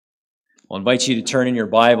I'll invite you to turn in your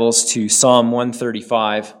Bibles to Psalm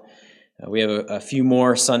 135. We have a few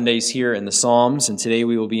more Sundays here in the Psalms, and today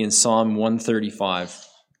we will be in Psalm 135.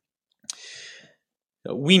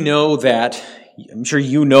 We know that, I'm sure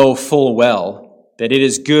you know full well, that it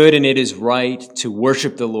is good and it is right to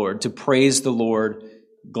worship the Lord, to praise the Lord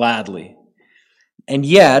gladly. And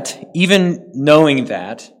yet, even knowing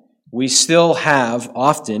that, we still have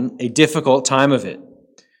often a difficult time of it.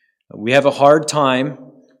 We have a hard time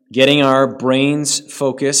getting our brains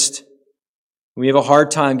focused. We have a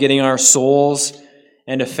hard time getting our souls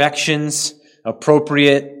and affections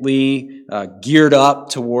appropriately geared up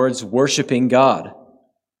towards worshiping God.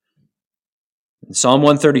 And Psalm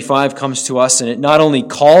 135 comes to us, and it not only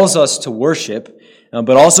calls us to worship,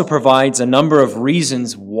 but also provides a number of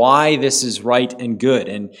reasons why this is right and good.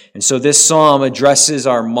 And so this psalm addresses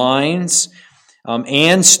our minds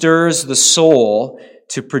and stirs the soul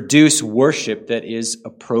to produce worship that is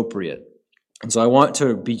appropriate. And so I want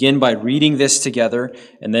to begin by reading this together,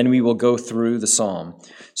 and then we will go through the psalm.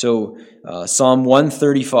 So Psalm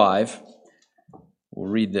 135,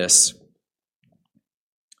 we'll read this.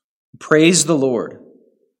 Praise the Lord.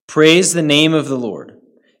 Praise the name of the Lord.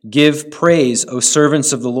 Give praise, O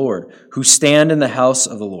servants of the Lord, who stand in the house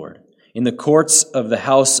of the Lord, in the courts of the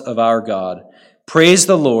house of our God. Praise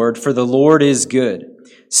the Lord, for the Lord is good.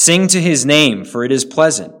 Sing to his name, for it is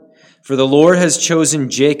pleasant. For the Lord has chosen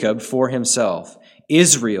Jacob for himself,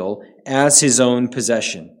 Israel as his own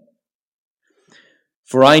possession.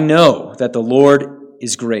 For I know that the Lord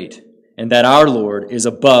is great, and that our Lord is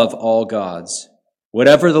above all gods.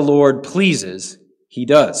 Whatever the Lord pleases, he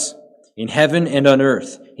does, in heaven and on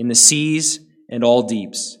earth, in the seas and all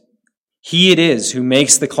deeps. He it is who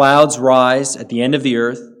makes the clouds rise at the end of the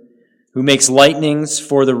earth, who makes lightnings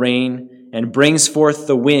for the rain, and brings forth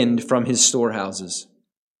the wind from his storehouses.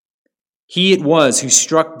 He it was who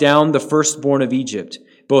struck down the firstborn of Egypt,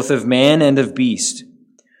 both of man and of beast,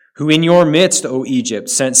 who in your midst, O Egypt,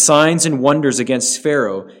 sent signs and wonders against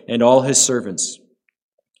Pharaoh and all his servants,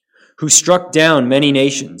 who struck down many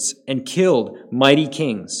nations and killed mighty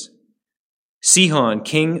kings, Sihon,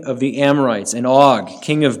 king of the Amorites, and Og,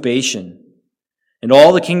 king of Bashan, and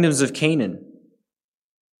all the kingdoms of Canaan,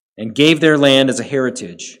 and gave their land as a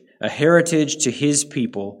heritage to his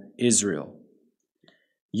people, Israel.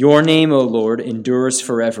 Your name, O Lord, endures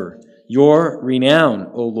forever. Your renown,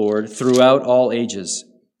 O Lord, throughout all ages.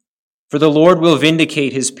 For the Lord will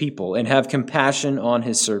vindicate his people and have compassion on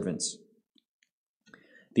his servants.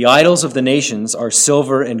 The idols of the nations are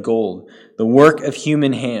silver and gold, the work of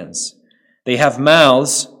human hands. They have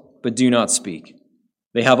mouths, but do not speak.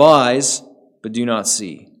 They have eyes, but do not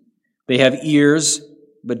see. They have ears,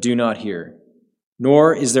 but do not hear.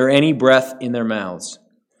 Nor is there any breath in their mouths.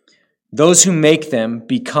 Those who make them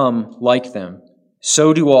become like them.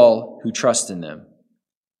 So do all who trust in them.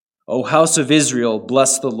 O house of Israel,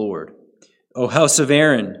 bless the Lord. O house of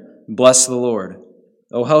Aaron, bless the Lord.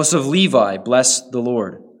 O house of Levi, bless the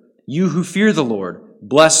Lord. You who fear the Lord,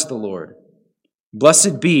 bless the Lord.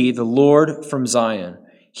 Blessed be the Lord from Zion,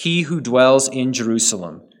 he who dwells in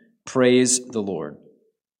Jerusalem. Praise the Lord.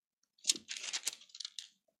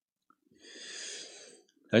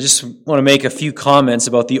 I just want to make a few comments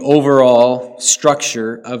about the overall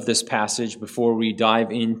structure of this passage before we dive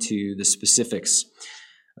into the specifics.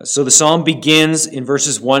 So the psalm begins in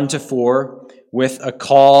verses 1 to 4 with a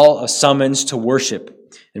call, a summons to worship.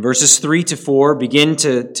 And verses 3 to 4 begin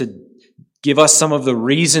to give us some of the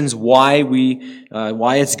reasons why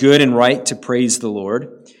it's good and right to praise the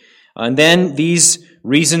Lord. And then these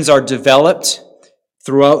reasons are developed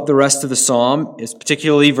throughout the rest of the psalm,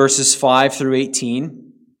 particularly verses 5 through 18.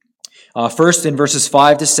 First, in verses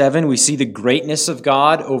 5 to 7, we see the greatness of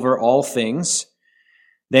God over all things.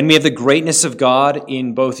 Then we have the greatness of God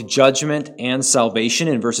in both judgment and salvation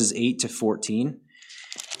in verses 8 to 14.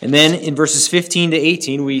 And then in verses 15 to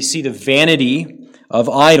 18, we see the vanity of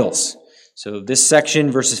idols. So this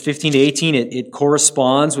section, verses 15 to 18, it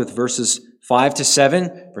corresponds with verses 5 to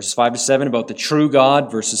 7. Verses 5 to 7 about the true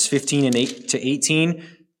God. Verses 15 and 8 to 18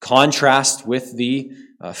 contrast with the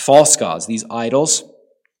false gods, these idols.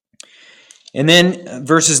 And then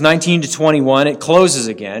verses 19 to 21, it closes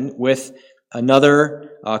again with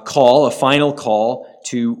another call, a final call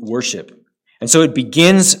to worship. And so it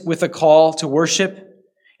begins with a call to worship,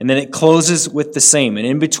 and then it closes with the same. And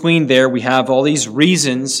in between there, we have all these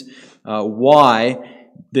reasons why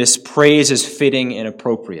this praise is fitting and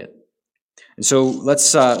appropriate. And so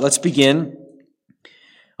let's begin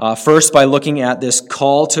first by looking at this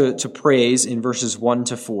call to praise in verses 1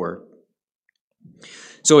 to 4.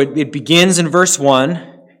 So it begins in verse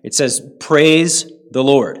 1. It says, praise the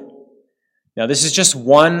Lord. Now, this is just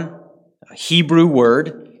one Hebrew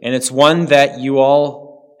word, and it's one that you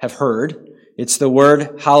all have heard. It's the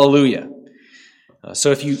word hallelujah.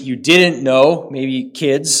 So if you didn't know, maybe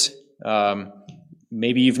kids,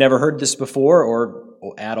 maybe you've never heard this before,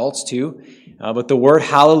 or adults too, but the word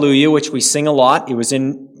hallelujah, which we sing a lot, it was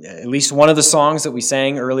in at least one of the songs that we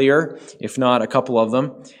sang earlier, if not a couple of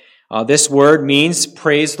them. This word means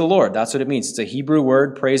praise the Lord. That's what it means. It's a Hebrew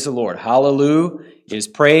word, praise the Lord. Hallelujah is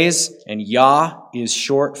praise, and Yah is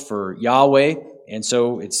short for Yahweh, and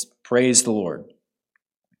so it's praise the Lord.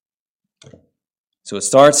 So it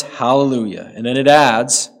starts hallelujah, and then it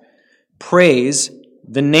adds praise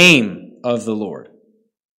the name of the Lord.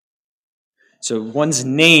 So one's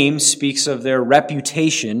name speaks of their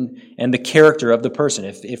reputation and the character of the person.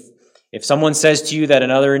 If someone says to you that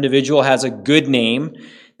another individual has a good name,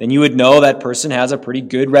 then you would know that person has a pretty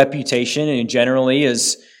good reputation and generally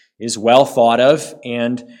is well thought of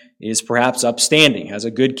and is perhaps upstanding, has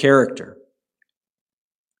a good character.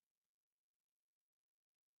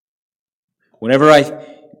 When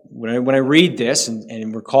I read this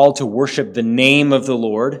and we're called to worship the name of the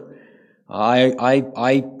Lord,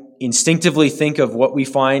 I instinctively think of what we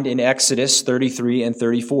find in Exodus 33 and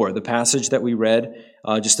 34, the passage that we read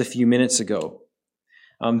just a few minutes ago.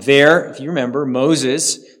 There, if you remember,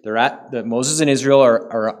 Moses and Israel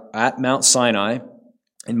are at Mount Sinai,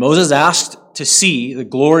 and Moses asked to see the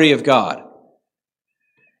glory of God.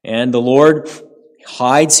 And the Lord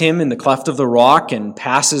hides him in the cleft of the rock and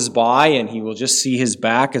passes by, and he will just see his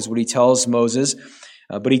back, is what he tells Moses.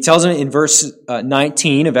 But he tells him in verse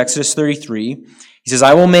 19 of Exodus 33, he says,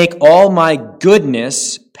 I will make all my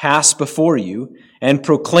goodness pass before you and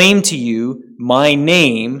proclaim to you my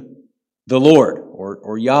name, the Lord,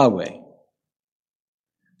 or Yahweh.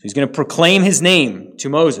 So he's going to proclaim his name to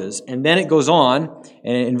Moses, and then it goes on,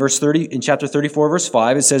 and in chapter 34, verse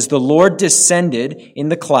 5, it says, the Lord descended in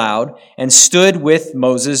the cloud and stood with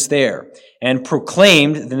Moses there and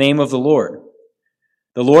proclaimed the name of the Lord.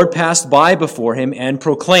 The Lord passed by before him and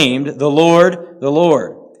proclaimed, the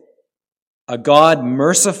Lord, a God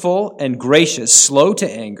merciful and gracious, slow to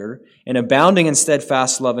anger, and abounding in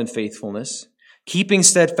steadfast love and faithfulness, keeping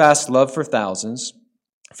steadfast love for thousands,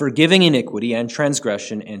 forgiving iniquity and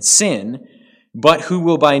transgression and sin, but who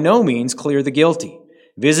will by no means clear the guilty,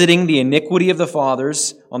 visiting the iniquity of the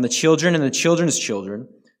fathers on the children and the children's children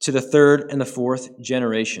to the third and the fourth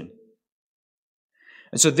generation.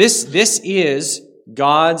 And so this is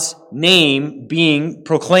God's name being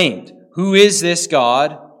proclaimed. Who is this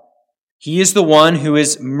God? He is the one who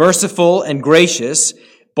is merciful and gracious,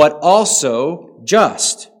 but also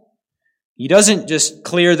just. He doesn't just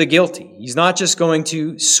clear the guilty. He's not just going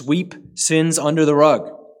to sweep sins under the rug.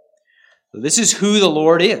 This is who the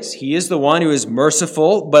Lord is. He is the one who is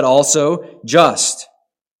merciful, but also just.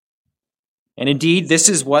 And indeed, this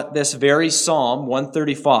is what this very Psalm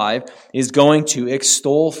 135 is going to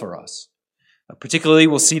extol for us. Particularly,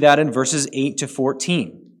 we'll see that in verses 8 to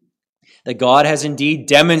 14. That God has indeed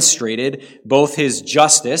demonstrated both his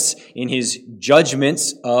justice in his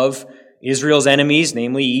judgments of Israel's enemies,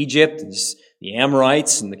 namely Egypt, the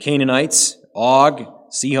Amorites and the Canaanites, Og,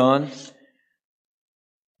 Sihon.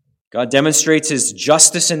 God demonstrates his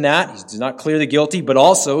justice in that. He does not clear the guilty, but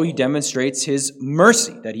also he demonstrates his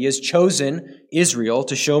mercy, that he has chosen Israel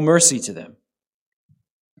to show mercy to them.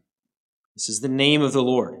 This is the name of the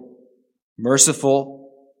Lord,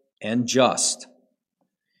 merciful and just.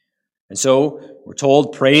 And so we're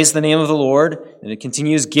told, praise the name of the Lord, and it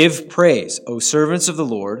continues, give praise, O servants of the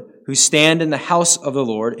Lord, who stand in the house of the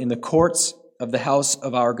Lord, in the courts of the house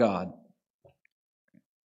of our God.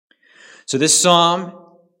 So this psalm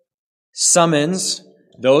summons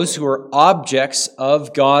those who are objects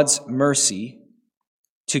of God's mercy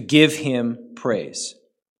to give him praise.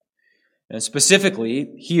 And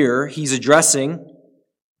specifically, here, he's addressing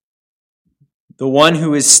the one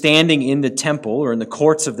who is standing in the temple or in the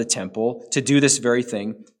courts of the temple to do this very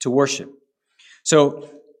thing, to worship. So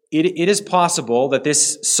it is possible that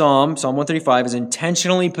this Psalm 135, is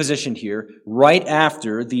intentionally positioned here right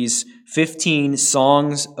after these 15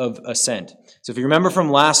 songs of ascent. So if you remember from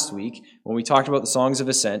last week, when we talked about the songs of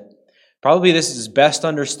ascent, probably this is best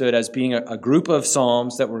understood as being a group of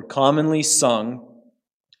psalms that were commonly sung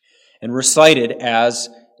and recited as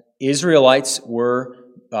Israelites were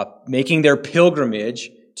making their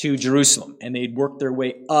pilgrimage to Jerusalem, and they'd work their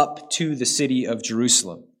way up to the city of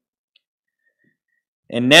Jerusalem.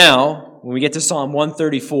 And now, when we get to Psalm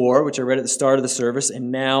 134, which I read at the start of the service,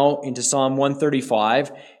 and now into Psalm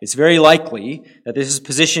 135, it's very likely that this is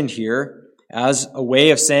positioned here as a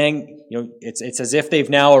way of saying, it's as if they've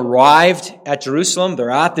now arrived at Jerusalem,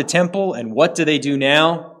 they're at the temple, and what do they do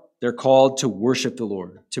now? They're called to worship the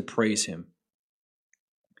Lord, to praise him.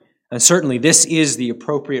 And certainly this is the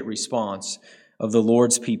appropriate response of the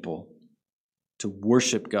Lord's people, to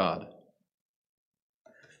worship God.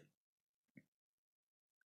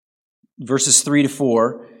 Verses 3 to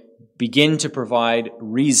 4 begin to provide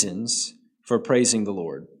reasons for praising the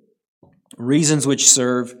Lord. Reasons which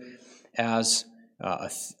serve as a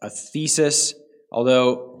thesis,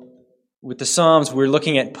 although with the Psalms we're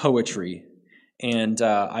looking at poetry, and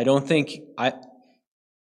I don't think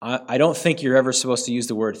you're ever supposed to use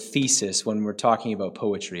the word thesis when we're talking about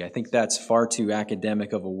poetry. I think that's far too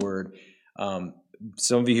academic of a word.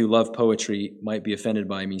 Some of you who love poetry might be offended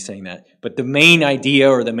by me saying that. But the main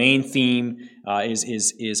idea or the main theme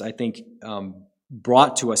is I think,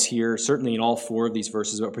 brought to us here, certainly in all four of these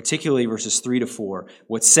verses, but particularly verses 3 to 4.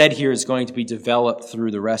 What's said here is going to be developed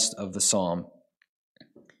through the rest of the psalm.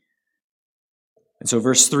 And so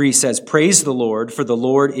verse 3 says, "Praise the Lord, for the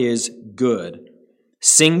Lord is good.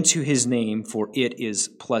 Sing to his name, for it is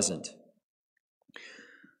pleasant."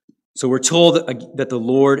 So we're told that the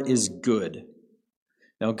Lord is good.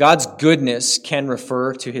 Now, God's goodness can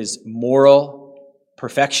refer to his moral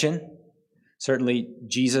perfection. Certainly,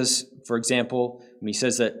 Jesus, for example, when he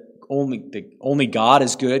says that only God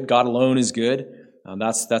is good, God alone is good,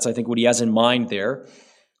 that's I think what he has in mind there.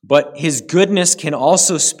 But his goodness can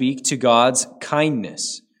also speak to God's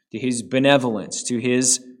kindness, to his benevolence, to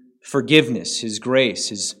his forgiveness, his grace,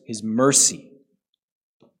 his mercy.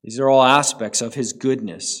 These are all aspects of his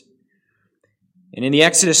goodness. And in the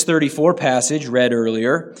Exodus 34 passage read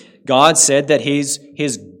earlier, God said that his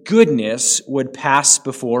goodness would pass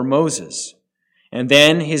before Moses. And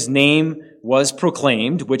then his name was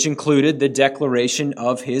proclaimed, which included the declaration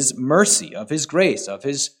of his mercy, of his grace, of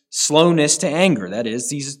his slowness to anger. That is,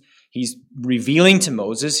 he's revealing to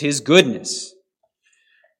Moses his goodness.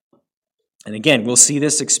 And again, we'll see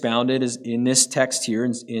this expounded in this text here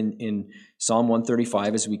in Psalm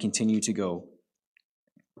 135 as we continue to go.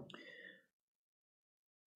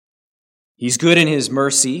 He's good in his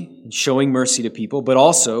mercy, showing mercy to people, but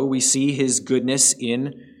also we see his goodness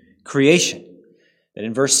in creation. That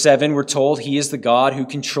in verse 7 we're told he is the God who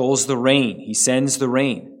controls the rain. He sends the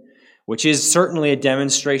rain, which is certainly a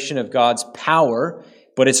demonstration of God's power,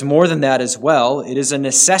 but it's more than that as well. It is a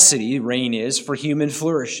necessity, rain is, for human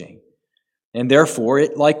flourishing. And therefore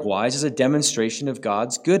it likewise is a demonstration of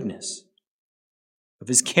God's goodness, of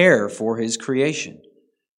his care for his creation.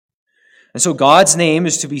 And so God's name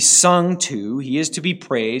is to be sung to, he is to be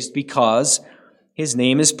praised because his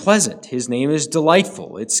name is pleasant, his name is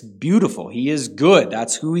delightful, it's beautiful, he is good,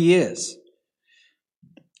 that's who he is.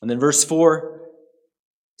 And then verse 4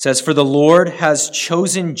 says, "For the Lord has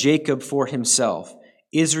chosen Jacob for himself,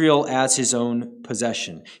 Israel as his own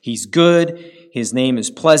possession." He's good, his name is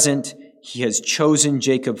pleasant, he has chosen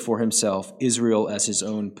Jacob for himself, Israel as his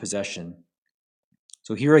own possession.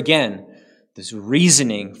 So here again, this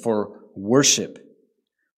reasoning for worship.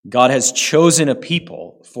 God has chosen a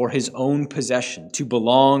people for his own possession, to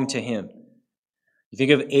belong to him. You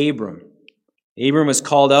think of Abram. Abram was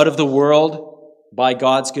called out of the world by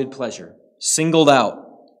God's good pleasure, singled out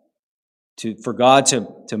for God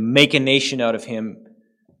to make a nation out of him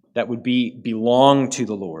that would belong to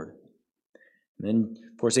the Lord. And then,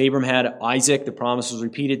 of course, Abram had Isaac. The promise was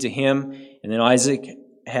repeated to him. And then Isaac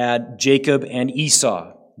had Jacob and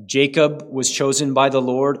Esau. Jacob was chosen by the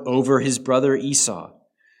Lord over his brother Esau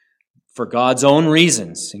for God's own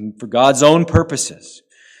reasons and for God's own purposes.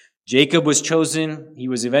 Jacob was chosen. He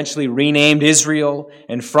was eventually renamed Israel,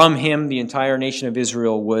 and from him the entire nation of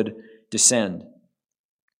Israel would descend.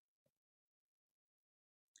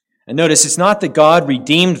 And notice, it's not that God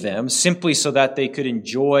redeemed them simply so that they could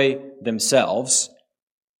enjoy themselves.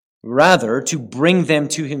 Rather, to bring them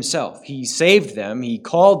to himself. He saved them, he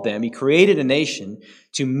called them, he created a nation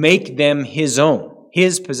to make them his own,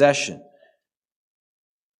 his possession.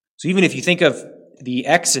 So even if you think of the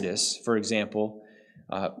Exodus, for example,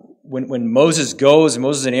 when Moses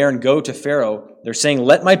and Aaron go to Pharaoh, they're saying,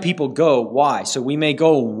 "Let my people go." Why? So we may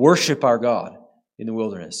go worship our God in the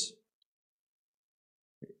wilderness.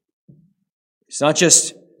 It's not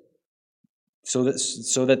just so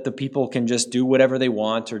that the people can just do whatever they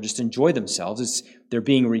want or just enjoy themselves. They're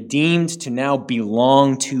being redeemed to now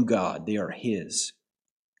belong to God. They are his.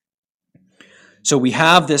 So we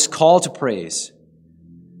have this call to praise.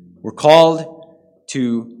 We're called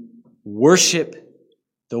to worship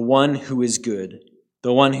the one who is good,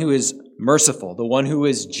 the one who is merciful, the one who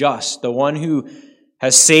is just, the one who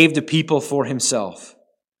has saved a people for himself.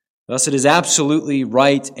 Thus it is absolutely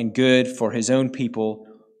right and good for his own people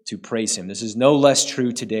to praise him. This is no less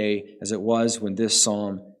true today as it was when this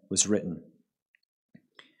psalm was written.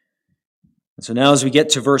 So now as we get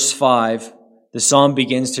to verse 5, the psalm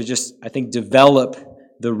begins to just, I think, develop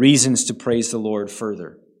the reasons to praise the Lord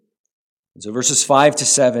further. And so verses 5 to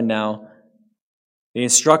 7 now, they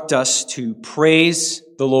instruct us to praise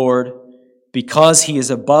the Lord because he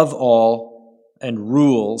is above all and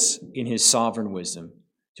rules in his sovereign wisdom.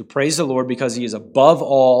 To praise the Lord because he is above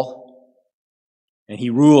all and he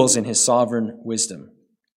rules in his sovereign wisdom.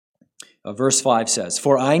 Verse 5 says,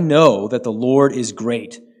 "For I know that the Lord is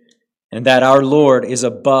great, and that our Lord is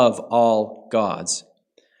above all gods."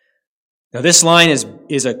 Now this line is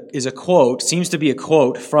a quote, seems to be a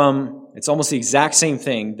quote from, it's almost the exact same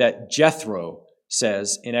thing that Jethro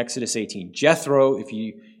says in Exodus 18. Jethro, if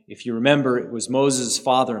you remember, it was Moses'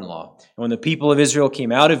 father-in-law. And when the people of Israel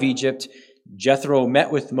came out of Egypt, Jethro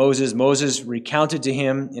met with Moses. Moses recounted to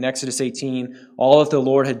him in Exodus 18 all that the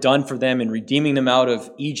Lord had done for them in redeeming them out of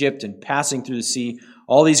Egypt and passing through the sea,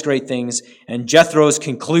 all these great things. And Jethro's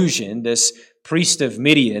conclusion, this priest of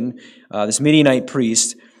Midian, this Midianite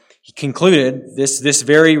priest, he concluded this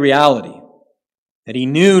very reality, that he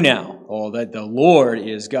knew now, that the Lord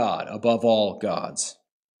is God above all gods.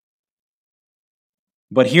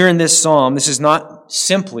 But here in this psalm, this is not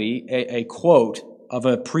simply a quote of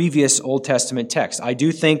a previous Old Testament text. I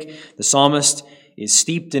do think the psalmist is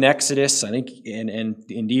steeped in Exodus, I think, and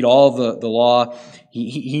indeed all the law.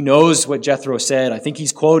 He knows what Jethro said. I think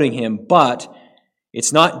he's quoting him, but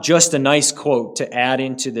it's not just a nice quote to add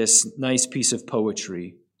into this nice piece of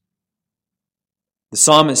poetry. The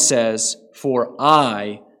psalmist says, "For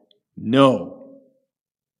I know."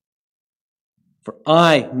 For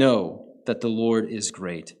I know that the Lord is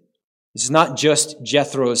great. This is not just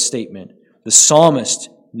Jethro's statement. The psalmist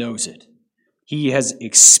knows it. He has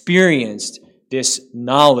experienced this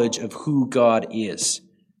knowledge of who God is.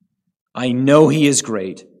 I know he is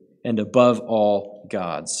great and above all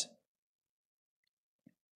gods.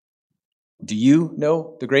 Do you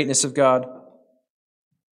know the greatness of God?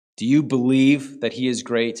 Do you believe that he is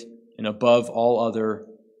great and above all other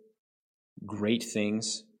great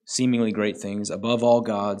things, seemingly great things, above all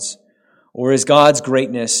gods? Or is God's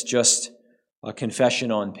greatness just a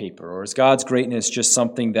confession on paper? Or is God's greatness just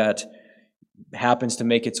something that happens to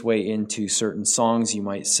make its way into certain songs you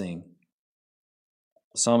might sing?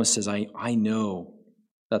 The psalmist says, I know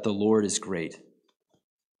that the Lord is great.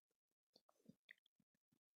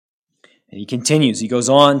 And he continues. He goes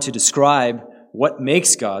on to describe what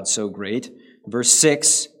makes God so great. Verse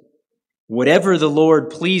 6, "Whatever the Lord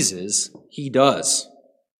pleases, he does,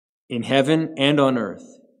 in heaven and on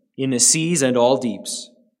earth, in the seas and all deeps.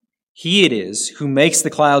 He it is who makes the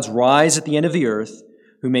clouds rise at the end of the earth,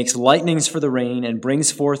 who makes lightnings for the rain and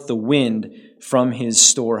brings forth the wind from his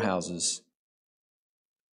storehouses."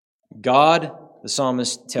 God, the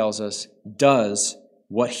psalmist tells us, does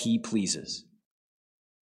what he pleases.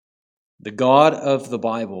 The God of the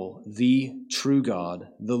Bible, the true God,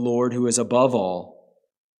 the Lord who is above all,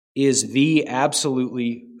 is the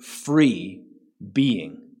absolutely free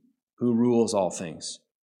being who rules all things.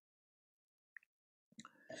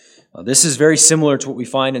 This is very similar to what we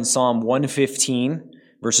find in Psalm 115,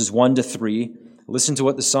 verses 1 to 3. Listen to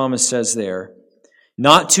what the psalmist says there.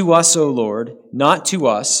 "Not to us, O Lord, not to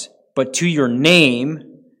us, but to your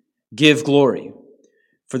name give glory,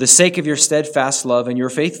 for the sake of your steadfast love and your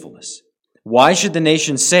faithfulness. Why should the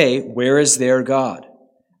nations say, 'Where is their God?'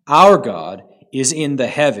 Our God is in the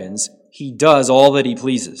heavens. He does all that he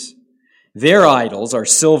pleases. Their idols are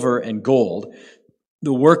silver and gold,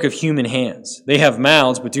 the work of human hands. They have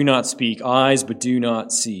mouths but do not speak, eyes but do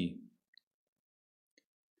not see."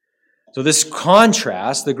 So this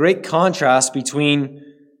contrast, the great contrast between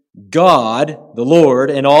God, the Lord,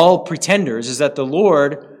 and all pretenders is that the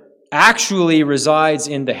Lord actually resides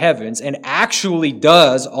in the heavens and actually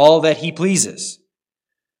does all that he pleases,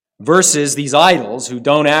 versus these idols who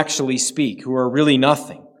don't actually speak, who are really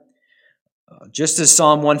nothing. Just as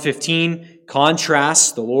Psalm 115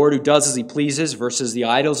 contrasts the Lord who does as he pleases versus the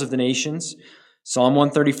idols of the nations, Psalm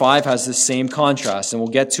 135 has this same contrast, and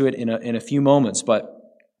we'll get to it in a few moments. But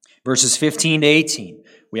verses 15 to 18,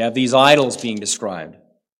 we have these idols being described.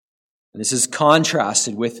 And this is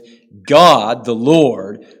contrasted with God, the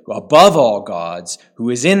Lord, who above all gods, who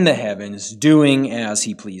is in the heavens, doing as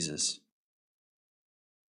he pleases.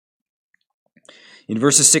 In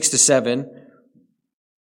verses 6 to 7,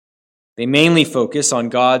 they mainly focus on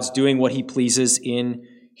God's doing what he pleases in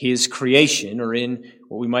his creation, or in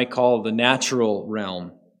what we might call the natural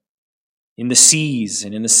realm, in the seas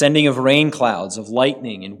and in the sending of rain clouds, of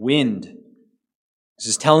lightning and wind. This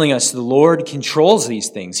is telling us the Lord controls these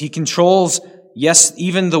things. He controls, yes,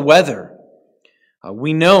 even the weather.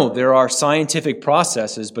 We know there are scientific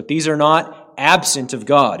processes, but these are not absent of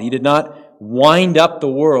God. He did not wind up the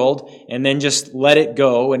world and then just let it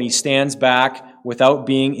go, and he stands back without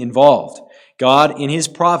being involved. God, in his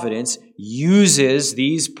providence, uses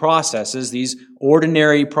these processes, these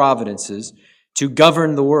ordinary providences, to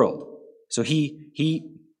govern the world. So he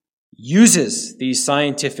uses these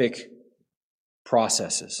scientific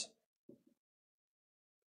processes.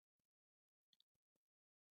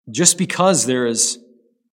 Just because there is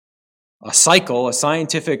a cycle, a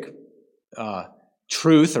scientific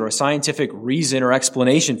truth or a scientific reason or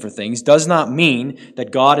explanation for things, does not mean that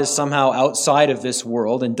God is somehow outside of this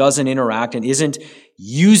world and doesn't interact and isn't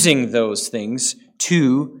using those things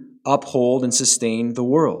to uphold and sustain the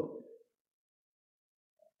world.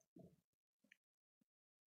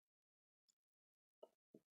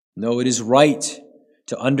 No, it is right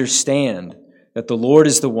to understand that the Lord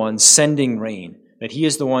is the one sending rain, that he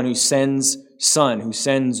is the one who sends sun, who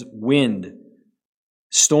sends wind,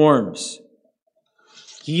 storms.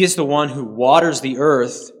 He is the one who waters the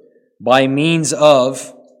earth by means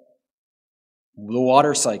of the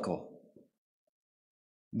water cycle,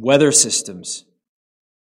 weather systems.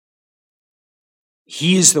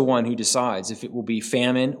 He is the one who decides if it will be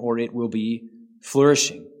famine or it will be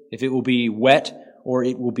flourishing, if it will be wet or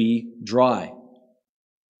it will be dry.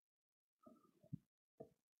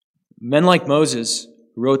 Men like Moses,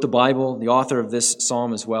 who wrote the Bible, the author of this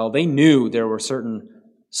psalm as well, they knew there were certain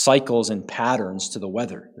cycles and patterns to the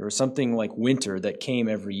weather. There was something like winter that came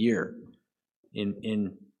every year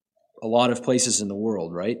in a lot of places in the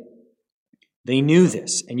world, right? They knew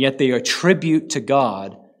this, and yet they attribute to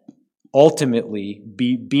God ultimately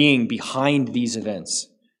being behind these events.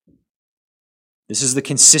 This is the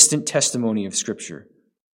consistent testimony of Scripture.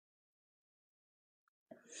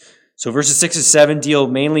 So verses 6 and 7 deal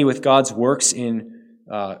mainly with God's works in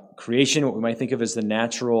creation, what we might think of as the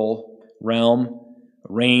natural realm,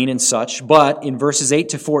 rain and such. But in verses 8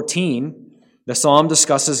 to 14, the psalm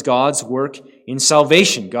discusses God's work in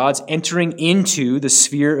salvation, God's entering into the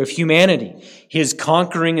sphere of humanity, his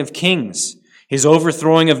conquering of kings, his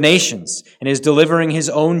overthrowing of nations, and his delivering his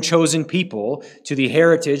own chosen people to the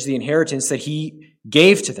heritage, the inheritance that he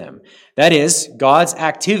gave to them. That is, God's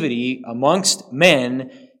activity amongst men,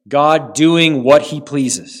 God doing what he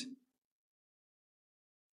pleases.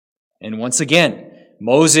 And once again,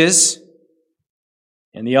 Moses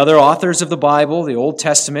and the other authors of the Bible, the Old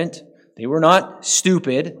Testament, they were not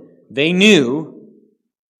stupid. They knew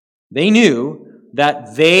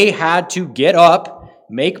that they had to get up,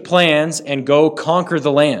 make plans, and go conquer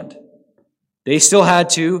the land. They still had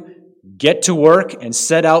to get to work and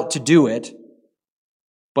set out to do it,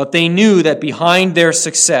 but they knew that behind their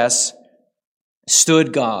success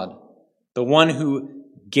stood God, the one who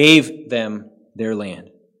gave them their land.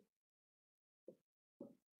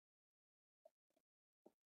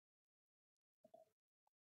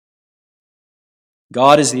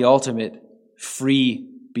 God is the ultimate free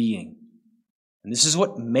being. And this is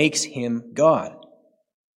what makes him God.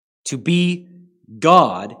 To be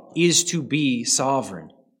God is to be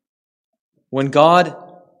sovereign. When God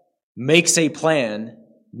makes a plan,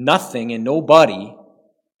 nothing and nobody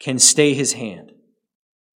can stay his hand.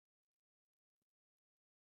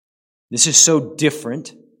 This is so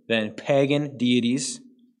different than pagan deities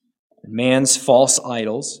and man's false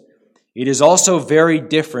idols. It is also very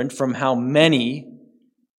different from how many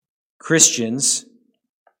Christians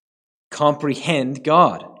comprehend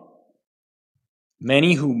God.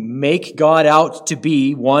 Many who make God out to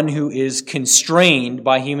be one who is constrained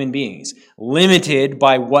by human beings, limited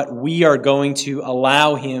by what we are going to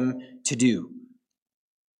allow him to do.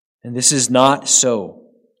 And this is not so.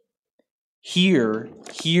 Hear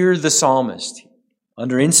the psalmist,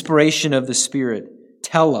 under inspiration of the Spirit,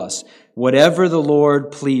 tell us, whatever the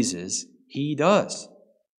Lord pleases, he does.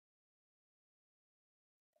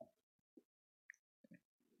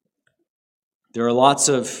 There are lots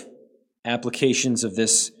of applications of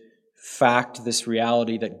this fact, this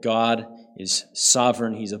reality that God is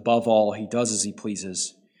sovereign, he's above all, he does as he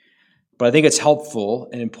pleases. But I think it's helpful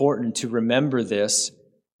and important to remember this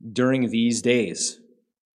during these days.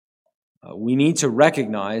 We need to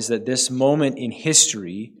recognize that this moment in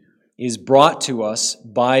history is brought to us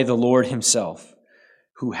by the Lord himself,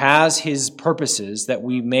 who has his purposes that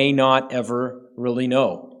we may not ever really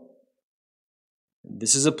know.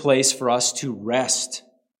 This is a place for us to rest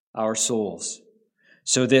our souls.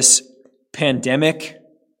 So this pandemic,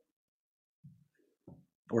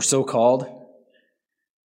 or so-called,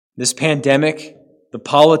 this pandemic, the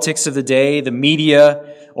politics of the day, the media,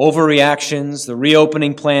 overreactions, the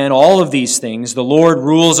reopening plan, all of these things, the Lord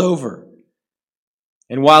rules over.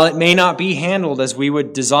 And while it may not be handled as we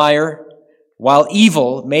would desire, while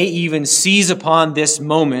evil may even seize upon this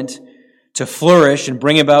moment to flourish and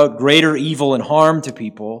bring about greater evil and harm to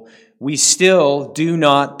people, we still do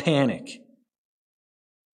not panic.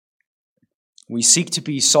 We seek to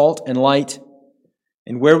be salt and light,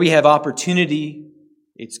 and where we have opportunity,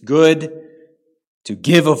 it's good to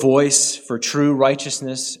give a voice for true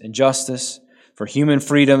righteousness and justice, for human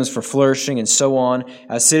freedoms, for flourishing, and so on.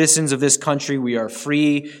 As citizens of this country, we are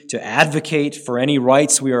free to advocate for any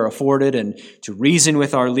rights we are afforded and to reason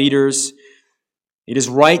with our leaders. It is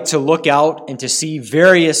right to look out and to see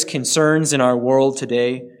various concerns in our world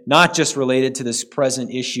today, not just related to this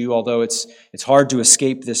present issue, although it's hard to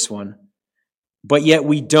escape this one. But yet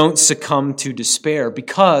we don't succumb to despair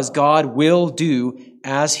because God will do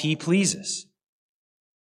as He pleases.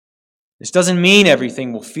 This doesn't mean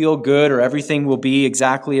everything will feel good or everything will be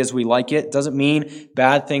exactly as we like it. It doesn't mean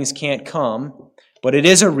bad things can't come, but it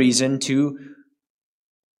is a reason to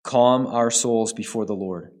calm our souls before the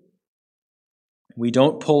Lord. We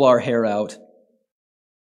don't pull our hair out.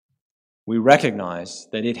 We recognize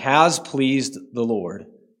that it has pleased the Lord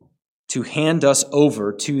to hand us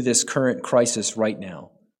over to this current crisis right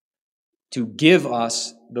now, to give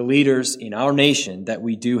us the leaders in our nation that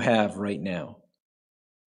we do have right now.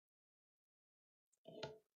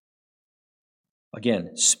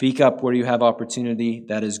 Again, speak up where you have opportunity.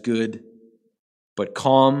 That is good. But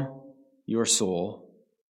calm your soul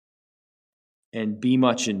and be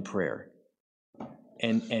much in prayer.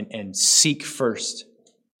 And seek first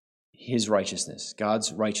His righteousness,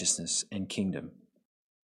 God's righteousness and kingdom.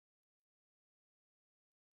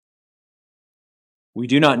 We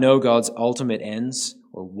do not know God's ultimate ends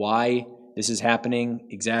or why this is happening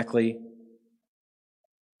exactly,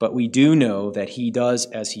 but we do know that He does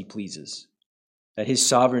as He pleases, that His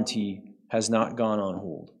sovereignty has not gone on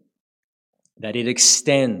hold, that it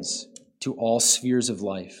extends to all spheres of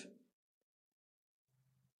life.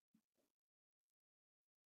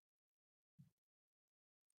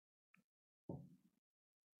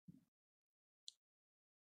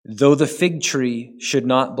 Though the fig tree should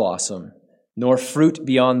not blossom, nor fruit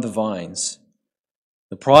beyond the vines,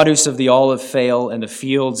 the produce of the olive fail, and the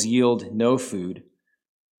fields yield no food,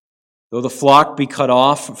 though the flock be cut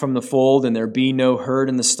off from the fold, and there be no herd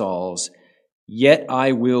in the stalls, yet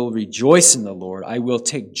I will rejoice in the Lord. I will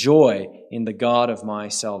take joy in the God of my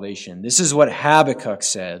salvation. This is what Habakkuk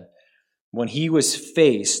said when he was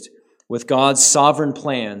faced with God's sovereign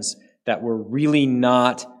plans that were really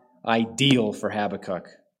not ideal for Habakkuk.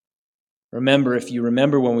 Remember, if you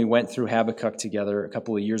remember when we went through Habakkuk together a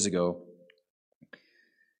couple of years ago,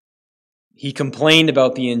 he complained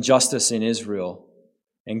about the injustice in Israel.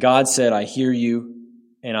 And God said, I hear you,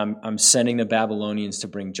 and I'm sending the Babylonians to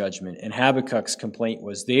bring judgment. And Habakkuk's complaint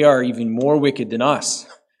was, they are even more wicked than us.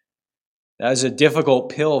 That was a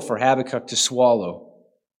difficult pill for Habakkuk to swallow.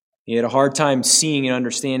 He had a hard time seeing and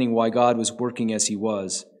understanding why God was working as He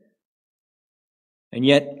was. And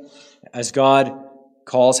yet, as God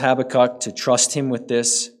calls Habakkuk to trust Him with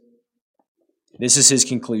this is his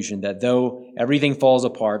conclusion, that though everything falls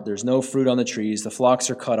apart, there's no fruit on the trees, the flocks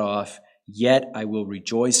are cut off, yet I will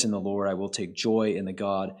rejoice in the Lord. I will take joy in the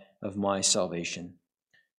God of my salvation.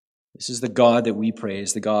 This is the God that we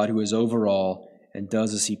praise, the God who is over all and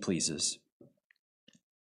does as He pleases.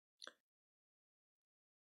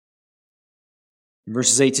 In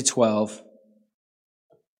verses 8 to 12,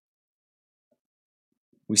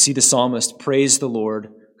 we see the psalmist praise the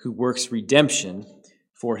Lord who works redemption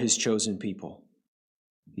for His chosen people.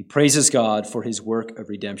 He praises God for His work of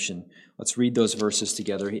redemption. Let's read those verses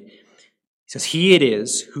together. He says, He it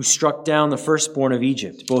is who struck down the firstborn of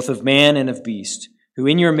Egypt, both of man and of beast, who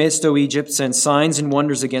in your midst, O Egypt, sent signs and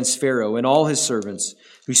wonders against Pharaoh and all his servants,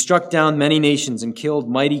 who struck down many nations and killed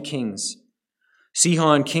mighty kings,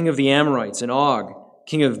 Sihon, king of the Amorites, and Og,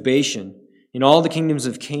 king of Bashan, in all the kingdoms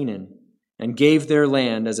of Canaan, and gave their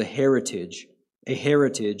land as a heritage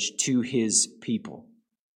to His people.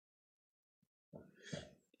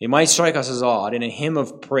 It might strike us as odd in a hymn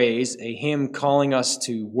of praise, a hymn calling us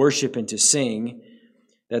to worship and to sing,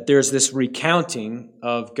 that there's this recounting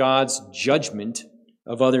of God's judgment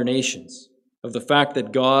of other nations, of the fact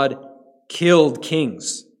that God killed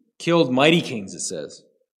kings, killed mighty kings, it says.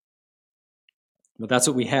 But that's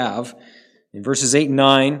what we have. In verses 8 and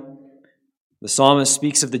 9, the psalmist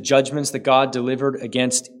speaks of the judgments that God delivered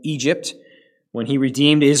against Egypt when He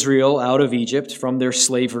redeemed Israel out of Egypt from their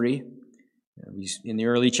slavery. In the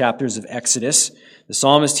early chapters of Exodus, the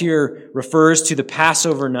psalmist here refers to the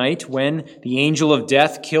Passover night when the angel of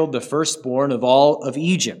death killed the firstborn of all of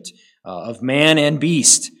Egypt, of man and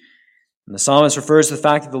beast. And the psalmist refers to the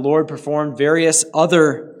fact that the Lord performed various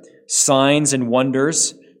other signs and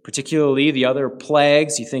wonders, particularly the other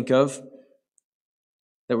plagues you think of,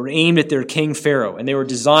 that were aimed at their king Pharaoh, and they were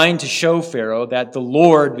designed to show Pharaoh that the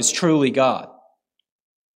Lord was truly God.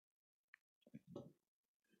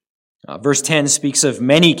 Verse 10 speaks of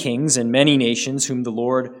many kings and many nations whom the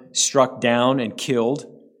Lord struck down and killed,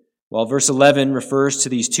 while verse 11 refers to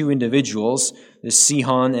these two individuals, this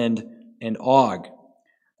Sihon and Og.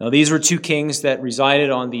 Now, these were two kings that resided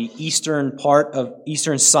on the eastern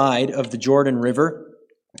side of the Jordan River.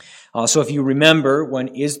 So if you remember, when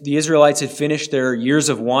the Israelites had finished their years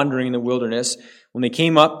of wandering in the wilderness, when they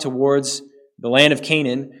came up towards the land of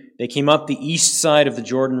Canaan, they came up the east side of the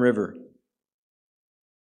Jordan River.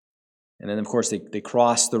 And then, of course, they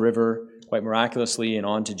crossed the river quite miraculously and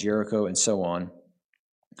on to Jericho and so on.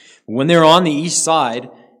 When they're on the east side,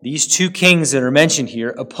 these two kings that are mentioned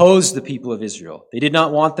here opposed the people of Israel. They did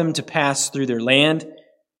not want them to pass through their land.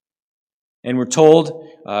 And we're told,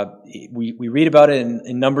 we read about it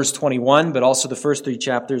in Numbers 21, but also the first 3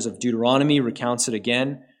 chapters of Deuteronomy recounts it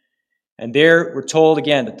again. And there we're told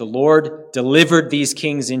again that the Lord delivered these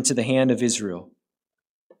kings into the hand of Israel.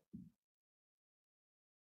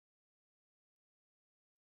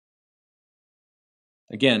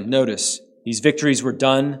 Again, notice, these victories were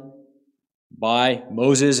done by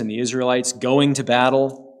Moses and the Israelites going to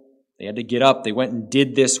battle. They had to get up. They went and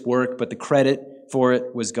did this work, but the credit for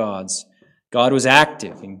it was God's. God was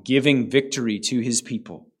active in giving victory to his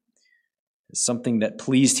people. It's something that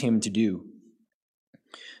pleased him to do.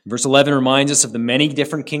 Verse 11 reminds us of the many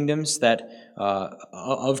different kingdoms that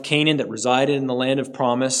of Canaan that resided in the land of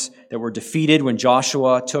promise, that were defeated when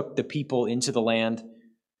Joshua took the people into the land.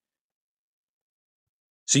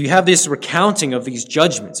 So you have this recounting of these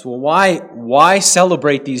judgments. Well, why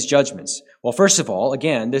celebrate these judgments? Well, first of all,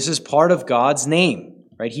 again, this is part of God's name,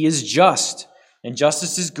 right? He is just, and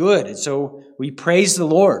justice is good. And so we praise the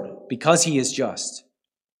Lord because he is just.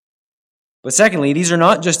 But secondly, these are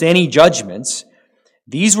not just any judgments.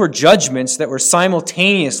 These were judgments that were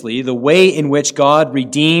simultaneously the way in which God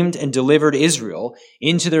redeemed and delivered Israel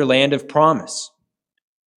into their land of promise.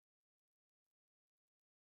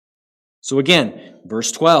 So again,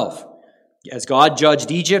 verse 12, as God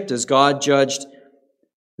judged Egypt, as God judged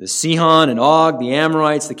the Sihon and Og, the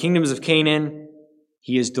Amorites, the kingdoms of Canaan,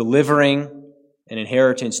 he is delivering an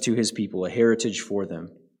inheritance to his people, a heritage for them.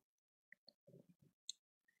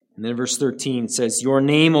 And then verse 13 says, your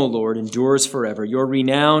name, O Lord, endures forever. Your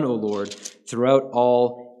renown, O Lord, throughout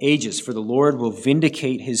all ages. For the Lord will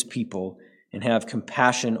vindicate his people and have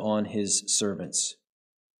compassion on his servants.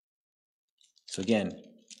 So again,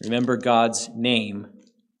 remember God's name.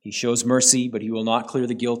 He shows mercy, but he will not clear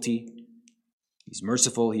the guilty. He's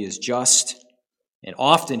merciful, he is just. And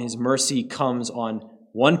often his mercy comes on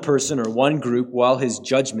one person or one group while his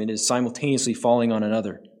judgment is simultaneously falling on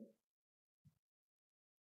another.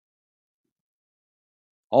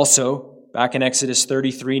 Also, back in Exodus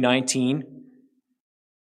 33:19,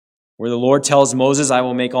 where the Lord tells Moses, I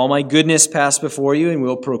will make all my goodness pass before you and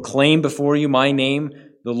will proclaim before you my name,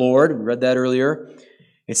 the Lord. We read that earlier.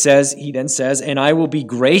 He then says, and I will be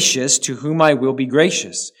gracious to whom I will be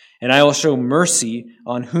gracious, and I will show mercy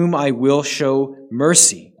on whom I will show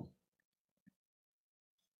mercy.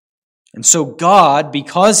 And so God,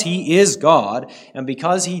 because he is God, and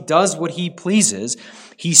because he does what he pleases,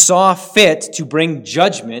 he saw fit to bring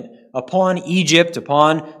judgment upon Egypt,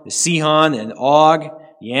 upon the Sihon and Og,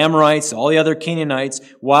 the Amorites, all the other Canaanites,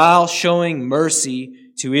 while showing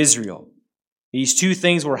mercy to Israel. These two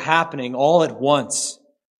things were happening all at once.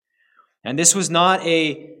 And this was not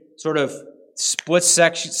a sort of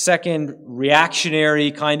split-second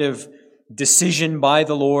reactionary kind of decision by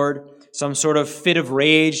the Lord, some sort of fit of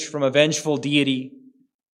rage from a vengeful deity.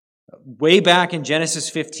 Way back in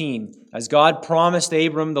Genesis 15, as God promised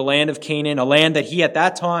Abram the land of Canaan, a land that he at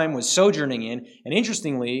that time was sojourning in, and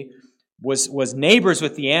interestingly, was neighbors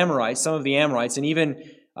with the Amorites, some of the Amorites, and even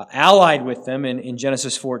allied with them in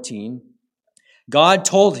Genesis 14. God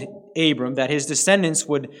told Abram that his descendants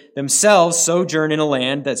would themselves sojourn in a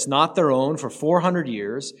land that's not their own for 400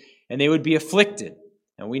 years, and they would be afflicted.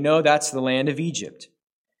 And we know that's the land of Egypt.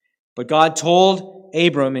 But God told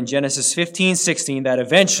Abram in Genesis 15:16 that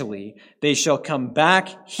eventually they shall come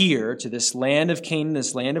back here to this land of Canaan,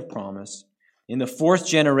 this land of promise, in the 4th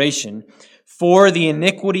generation, for the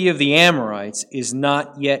iniquity of the Amorites is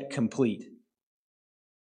not yet complete.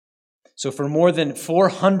 So for more than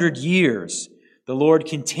 400 years, the Lord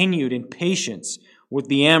continued in patience with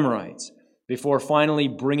the Amorites before finally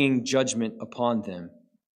bringing judgment upon them.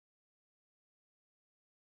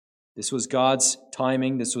 This was God's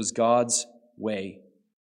timing. This was God's way.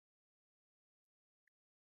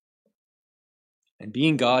 And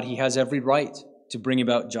being God, he has every right to bring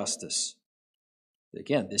about justice.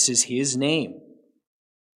 Again, this is his name.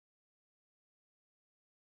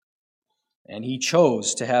 and he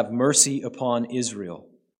chose to have mercy upon Israel.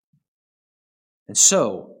 And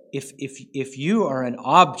so, if you are an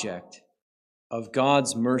object of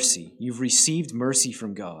God's mercy, you've received mercy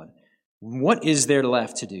from God, what is there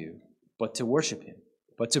left to do but to worship him,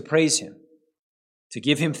 but to praise him, to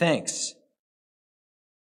give him thanks?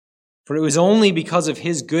 For it was only because of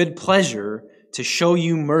his good pleasure to show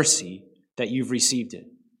you mercy that you've received it,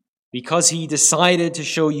 because he decided to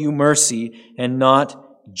show you mercy and not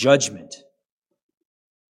judgment.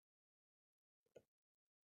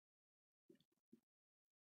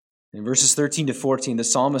 In verses 13 to 14, the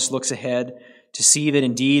psalmist looks ahead to see that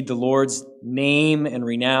indeed the Lord's name and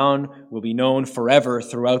renown will be known forever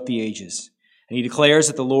throughout the ages. And he declares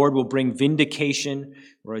that the Lord will bring vindication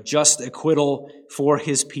or a just acquittal for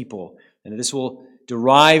his people, and this will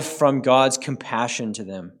derive from God's compassion to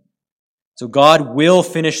them. So God will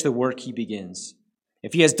finish the work he begins.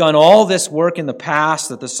 If he has done all this work in the past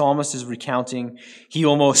that the psalmist is recounting, he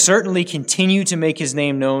will most certainly continue to make his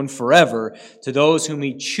name known forever to those whom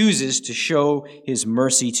he chooses to show his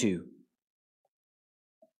mercy to.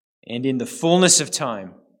 And in the fullness of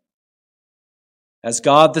time, as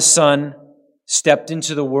God the Son stepped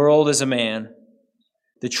into the world as a man,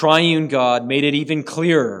 the triune God made it even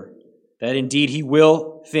clearer that indeed he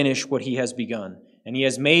will finish what he has begun. And he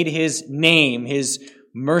has made his name, his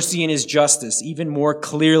mercy and his justice even more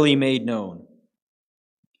clearly made known.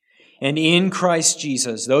 And in Christ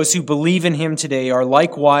Jesus, those who believe in him today are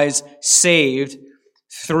likewise saved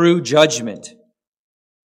through judgment.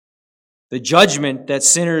 The judgment that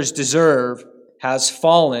sinners deserve has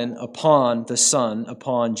fallen upon the Son,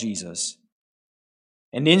 upon Jesus.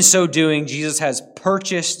 And in so doing, Jesus has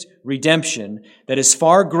purchased redemption that is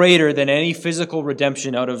far greater than any physical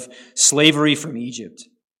redemption out of slavery from Egypt.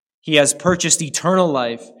 He has purchased eternal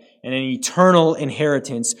life and an eternal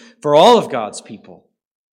inheritance for all of God's people,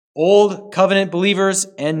 old covenant believers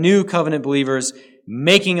and new covenant believers,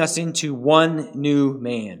 making us into one new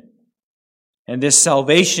man. And this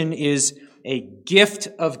salvation is a gift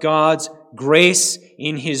of God's grace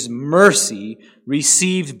in his mercy,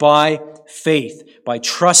 received by faith, by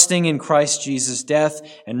trusting in Christ Jesus' death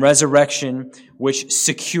and resurrection, which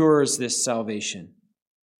secures this salvation.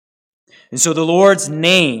 And so the Lord's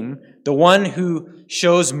name, the one who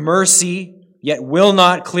shows mercy yet will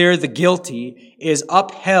not clear the guilty, is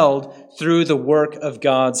upheld through the work of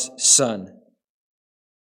God's Son.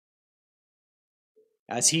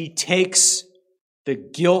 As he takes the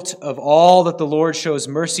guilt of all that the Lord shows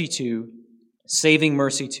mercy to, saving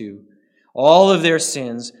mercy to, all of their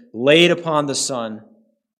sins laid upon the Son,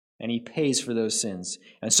 and he pays for those sins.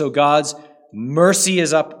 And so God's mercy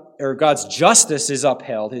is God's justice is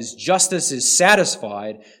upheld. His justice is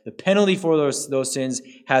satisfied. The penalty for those sins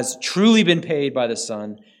has truly been paid by the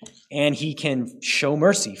Son, and he can show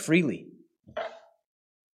mercy freely.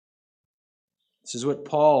 This is what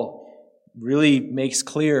Paul really makes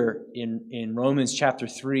clear in Romans chapter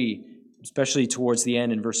 3, especially towards the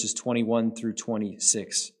end in verses 21 through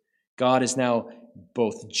 26. God is now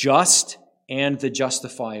both just and the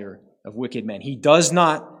justifier of wicked men. He does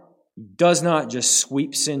not just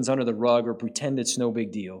sweep sins under the rug or pretend it's no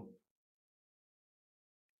big deal.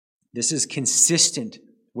 This is consistent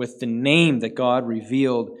with the name that God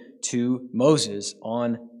revealed to Moses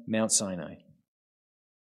on Mount Sinai.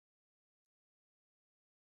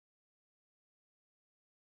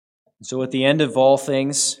 So at the end of all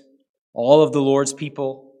things, all of the Lord's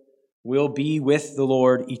people will be with the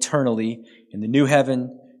Lord eternally in the new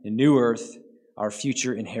heaven, the new earth, our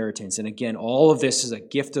future inheritance. And again, all of this is a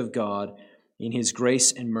gift of God in his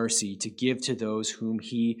grace and mercy to give to those whom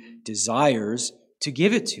he desires to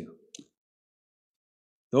give it to.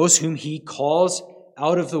 Those whom he calls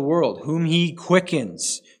out of the world, whom he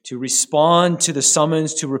quickens to respond to the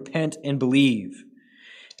summons to repent and believe.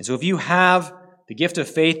 And so if you have the gift of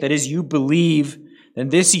faith, that is, you believe, then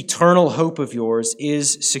this eternal hope of yours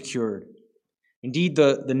is secured. Indeed,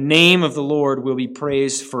 the name of the Lord will be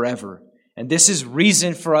praised forever. And this is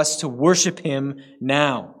reason for us to worship him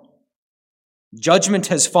now. Judgment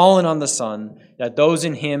has fallen on the Son, that those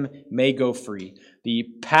in him may go free. The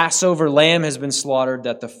Passover lamb has been slaughtered,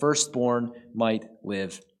 that the firstborn might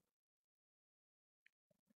live.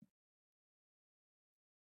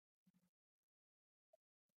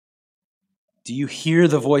 Do you hear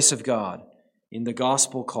the voice of God in the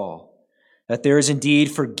gospel call, that there is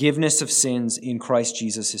indeed forgiveness of sins in Christ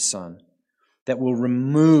Jesus, his Son, that will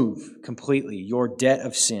remove completely your debt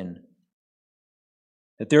of sin?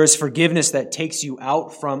 That there is forgiveness that takes you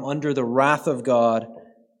out from under the wrath of God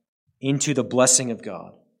into the blessing of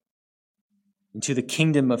God, into the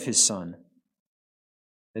kingdom of his Son.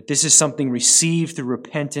 That this is something received through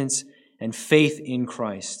repentance and faith in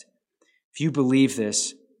Christ. If you believe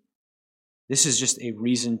this, this is just a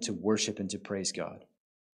reason to worship and to praise God.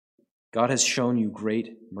 God has shown you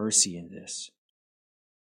great mercy in this.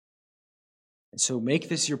 And so make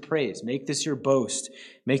this your praise, make this your boast,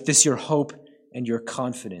 make this your hope and your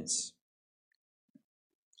confidence.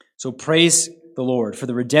 So praise the Lord for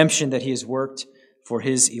the redemption that he has worked for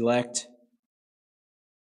his elect.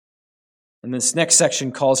 And this next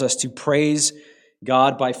section calls us to praise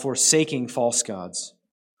God by forsaking false gods.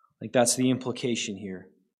 Like that's the implication here.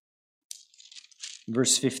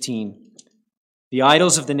 Verse 15, the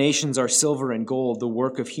idols of the nations are silver and gold, the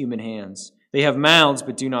work of human hands. They have mouths,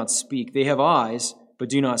 but do not speak. They have eyes, but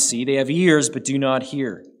do not see. They have ears, but do not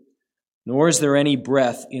hear. Nor is there any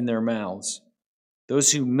breath in their mouths.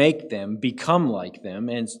 Those who make them become like them,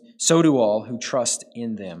 and so do all who trust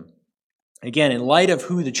in them. Again, in light of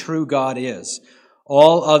who the true God is,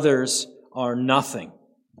 all others are nothing.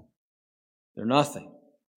 They're nothing.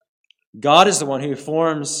 God is the one who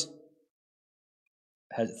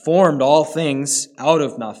has formed all things out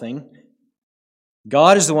of nothing.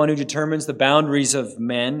 God is the one who determines the boundaries of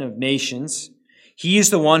men, of nations. He is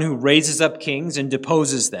the one who raises up kings and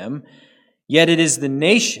deposes them. Yet it is the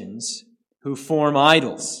nations who form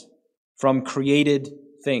idols from created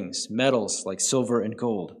things, metals like silver and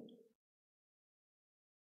gold.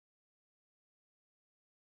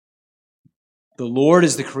 The Lord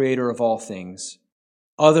is the creator of all things.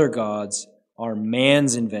 Other gods are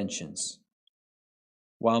man's inventions,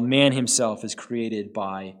 while man himself is created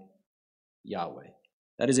by Yahweh.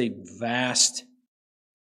 That is a vast,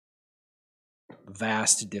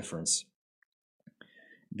 vast difference.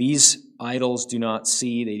 These idols do not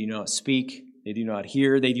see, they do not speak, they do not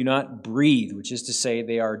hear, they do not breathe, which is to say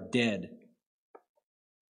they are dead.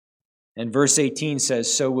 And verse 18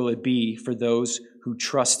 says, so will it be for those who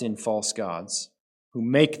trust in false gods, who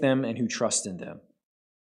make them and who trust in them.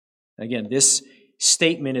 Again, this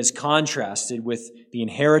statement is contrasted with the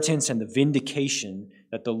inheritance and the vindication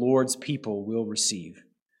that the Lord's people will receive.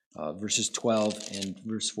 Verses 12 and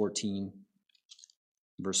verse 14,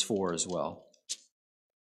 verse 4 as well.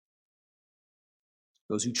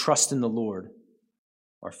 Those who trust in the Lord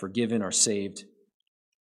are forgiven, are saved.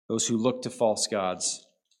 Those who look to false gods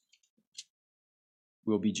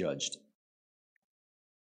will be judged.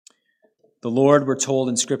 The Lord, we're told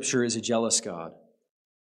in Scripture, is a jealous God.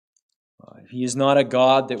 He is not a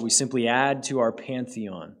God that we simply add to our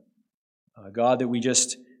pantheon, a God that we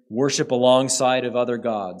just worship alongside of other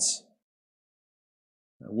gods.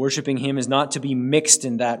 Worshipping him is not to be mixed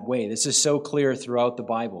in that way. This is so clear throughout the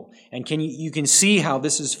Bible. And you can see how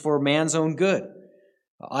this is for man's own good.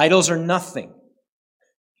 Idols are nothing.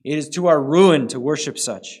 It is to our ruin to worship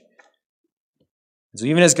such. So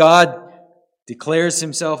even as God declares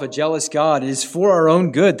himself a jealous God, it is for our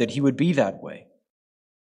own good that he would be that way.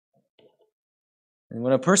 And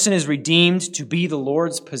when a person is redeemed to be the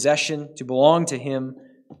Lord's possession, to belong to him,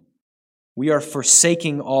 we are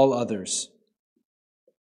forsaking all others.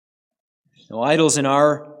 Now, idols in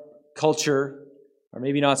our culture are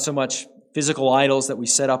maybe not so much physical idols that we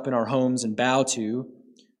set up in our homes and bow to,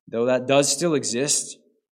 though that does still exist.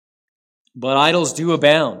 But idols do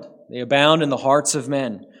abound. They abound in the hearts of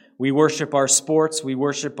men. We worship our sports, we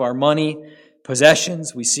worship our money,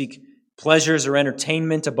 possessions, we seek pleasures or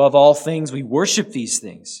entertainment above all things. We worship these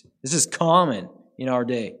things. This is common in our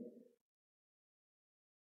day.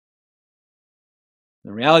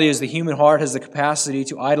 The reality is the human heart has the capacity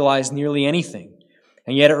to idolize nearly anything,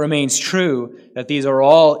 and yet it remains true that these are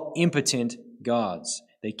all impotent gods.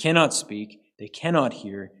 They cannot speak, they cannot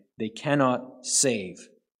hear, they cannot save.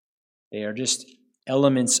 They are just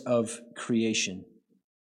elements of creation.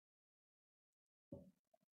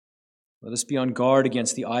 Let us be on guard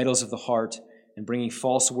against the idols of the heart and bringing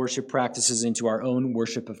false worship practices into our own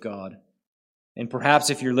worship of God. And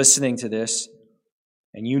perhaps if you're listening to this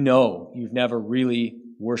and you know you've never really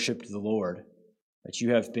worshiped the Lord, that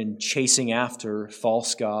you have been chasing after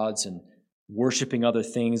false gods and worshiping other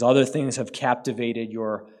things have captivated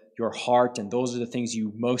your heart, and those are the things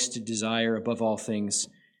you most desire above all things,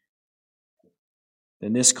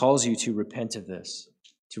 then this calls you to repent of this,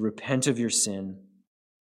 to repent of your sin,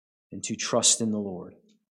 and to trust in the Lord,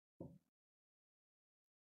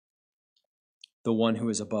 the one who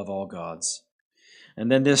is above all gods. And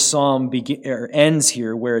then this psalm ends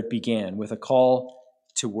here where it began, with a call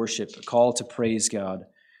to worship, a call to praise God.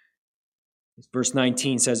 Verse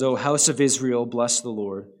 19 says, O house of Israel, bless the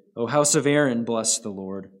Lord. O house of Aaron, bless the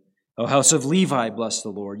Lord. O house of Levi, bless the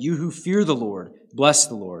Lord. You who fear the Lord, bless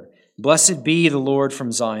the Lord. Blessed be the Lord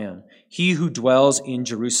from Zion. He who dwells in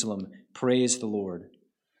Jerusalem, praise the Lord.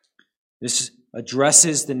 This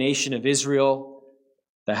addresses the nation of Israel,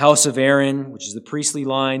 the house of Aaron, which is the priestly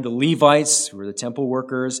line, the Levites, who are the temple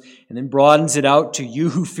workers, and then broadens it out to you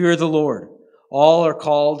who fear the Lord. All are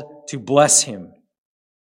called to bless him.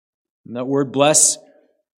 And that word bless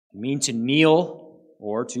means to kneel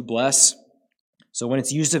or to bless. So when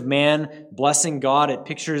it's used of man blessing God, it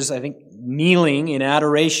pictures, I think, kneeling in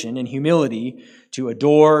adoration and humility to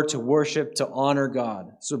adore, to worship, to honor God.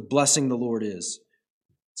 That's what blessing the Lord is.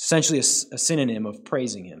 It's essentially a synonym of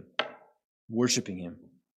praising him, worshiping him.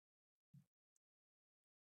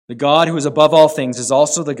 The God who is above all things is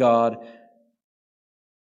also the God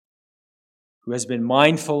who has been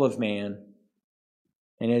mindful of man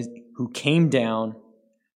and who came down.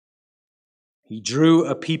 He drew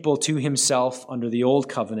a people to himself under the old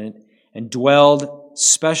covenant and dwelled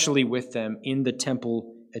specially with them in the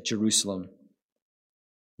temple at Jerusalem.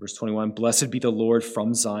 Verse 21, blessed be the Lord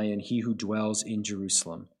from Zion, he who dwells in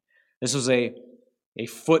Jerusalem. This was a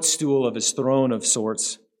footstool of his throne of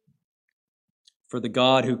sorts for the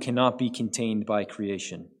God who cannot be contained by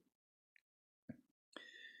creation.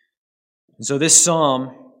 And so this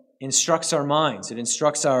psalm instructs our minds. It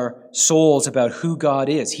instructs our souls about who God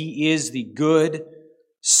is. He is the good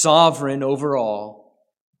sovereign over all,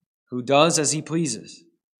 who does as he pleases.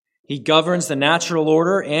 He governs the natural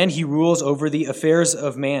order and he rules over the affairs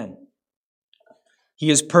of man. He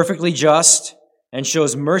is perfectly just and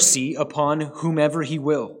shows mercy upon whomever he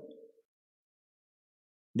will.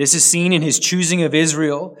 This is seen in his choosing of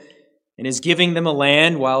Israel and his giving them a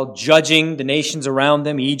land while judging the nations around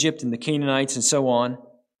them, Egypt and the Canaanites and so on.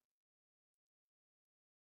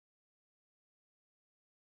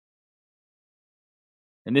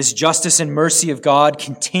 And this justice and mercy of God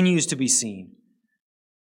continues to be seen.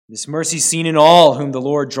 This mercy is seen in all whom the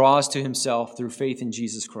Lord draws to himself through faith in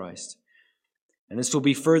Jesus Christ. And this will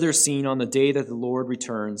be further seen on the day that the Lord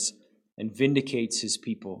returns and vindicates his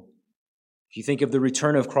people. If you think of the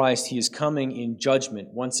return of Christ, he is coming in judgment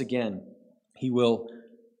once again. He will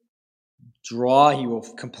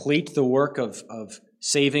complete the work of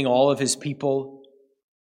saving all of his people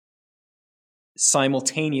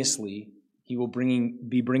simultaneously. He will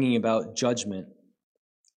be bringing about judgment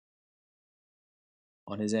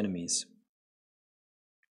on his enemies.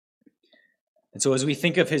 And so as we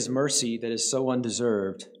think of his mercy that is so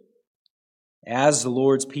undeserved, as the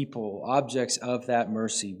Lord's people, objects of that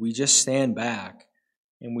mercy, we just stand back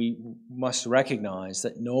and we must recognize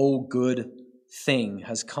that no good thing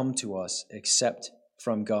has come to us except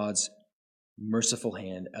from God's merciful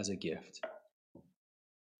hand as a gift.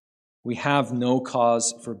 We have no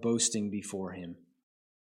cause for boasting before him.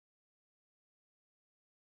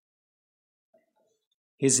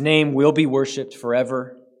 His name will be worshipped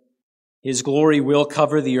forever. His glory will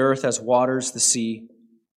cover the earth as waters the sea.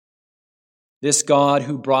 This God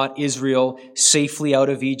who brought Israel safely out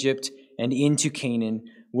of Egypt and into Canaan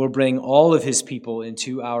will bring all of his people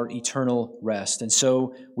into our eternal rest. And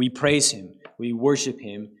so we praise him, we worship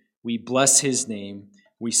him, we bless his name,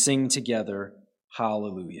 we sing together,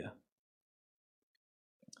 hallelujah.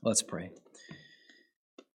 Let's pray.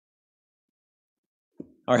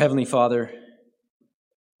 Our Heavenly Father,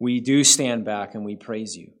 we do stand back and we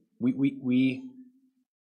praise you. We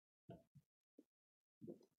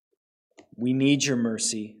need your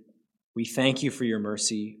mercy. We thank you for your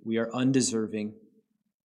mercy. We are undeserving.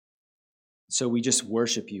 So we just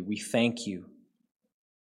worship you. We thank you.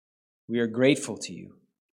 We are grateful to you.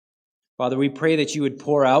 Father, we pray that you would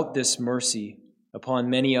pour out this mercy upon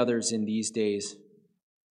many others in these days.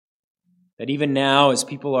 That even now, as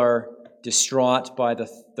people are distraught by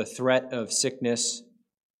the threat of sickness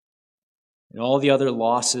and all the other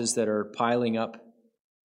losses that are piling up,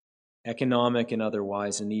 economic and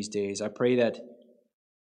otherwise in these days, I pray that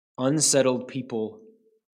unsettled people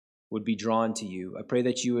would be drawn to you. I pray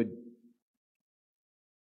that you would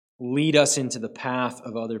lead us into the path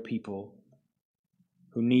of other people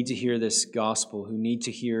who need to hear this gospel, who need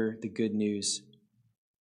to hear the good news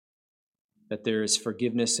that there is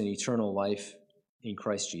forgiveness and eternal life in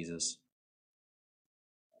Christ Jesus.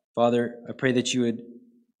 Father, I pray that you would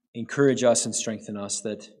encourage us and strengthen us,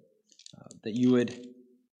 that you would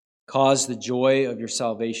cause the joy of your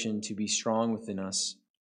salvation to be strong within us,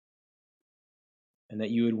 and that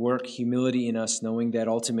you would work humility in us, knowing that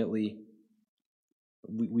ultimately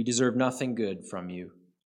we deserve nothing good from you,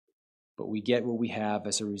 but we get what we have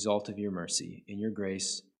as a result of your mercy, in your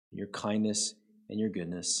grace, your kindness, and your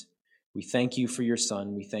goodness. We thank you for your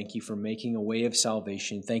Son. We thank you for making a way of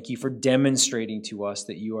salvation. Thank you for demonstrating to us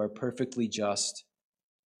that you are perfectly just,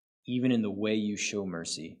 even in the way you show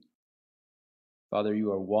mercy. Father,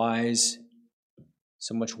 you are wise,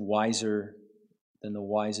 so much wiser than the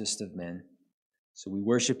wisest of men. So we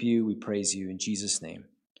worship you, we praise you in Jesus' name.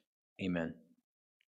 Amen.